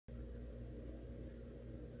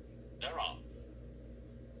they're off.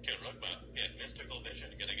 Kerugma and Mystical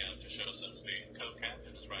Vision getting out to show some speed.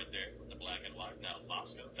 Co-captain is right there with the black and white. Now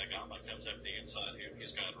Bosco Dagama comes up the inside here.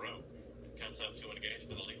 He's got room. Comes up to engage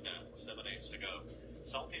with the lead now. 7/8 to go.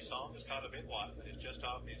 Salty Song is caught a bit wide, but he's just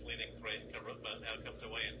off his leading three. Kerugma now comes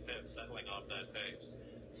away in fifth, settling off that pace.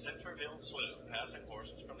 Centerville Slough, passing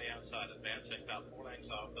horses from the outside, advancing about 4 lengths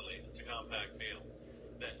off the lead. It's a compact field.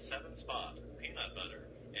 Then 7 Spot, Peanut Butter,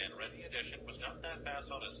 and Ready Edition was not that fast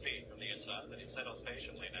on his feet from the inside, but he settles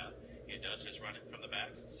patiently now. He does his running from the back,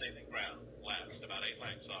 saving ground. Last, about 8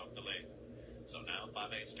 lengths off the lead. So now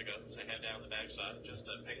 5/8 to go. So head down the backside, just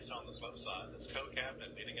a pace on the slow side. It's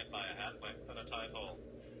co-captain leading it by a half length and a tight hole.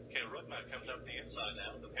 Kerugma comes up the inside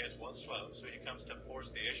now. The pace was slow, so he comes to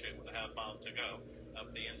force the issue with a half mile to go.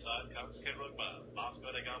 Up the inside comes Kerugma.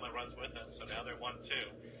 Bosco Dagama runs with him, so now they're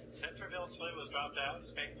 1-2. Centerville Slough has dropped out.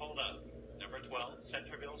 It's being pulled up. Number 12,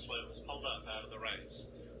 Centerville Slough is pulled up out of the race.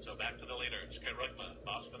 So back to the leaders. Kerugma,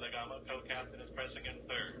 Bosco Dagama, co-captain is pressing in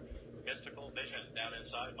third. Mystical Vision down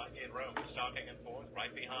inside might get room. Stalking in fourth,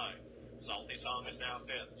 right behind. Salty Song is now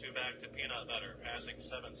fifth. 2 back to Peanut Butter, passing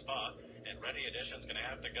 7 Spot. And Ready Edition's going to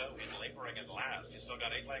have to go. He's laboring in last. He's still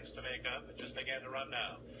got 8 lengths to make up. It just began to run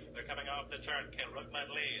now. They're coming off the turn. Kerugma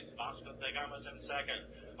leads. Bosco Dagama's in second.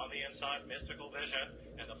 On the inside, Mystical Vision.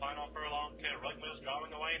 And the final furlong, Kerugma's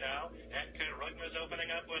drawing away now. And Kerugma's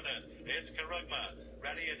opening up with it. It's Kerugma.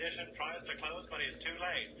 Ready Edition tries to close, but he's too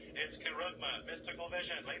late. It's Kerugma. Mystical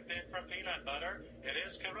Vision leaped in from Peanut Butter. It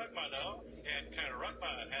is Kerugma, though. And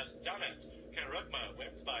Kerugma has done it. Kerugma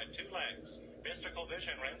wins by 2 lengths. Mystical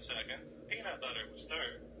Vision ran second. Peanut Butter was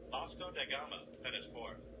third. Bosco Dagama finished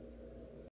fourth.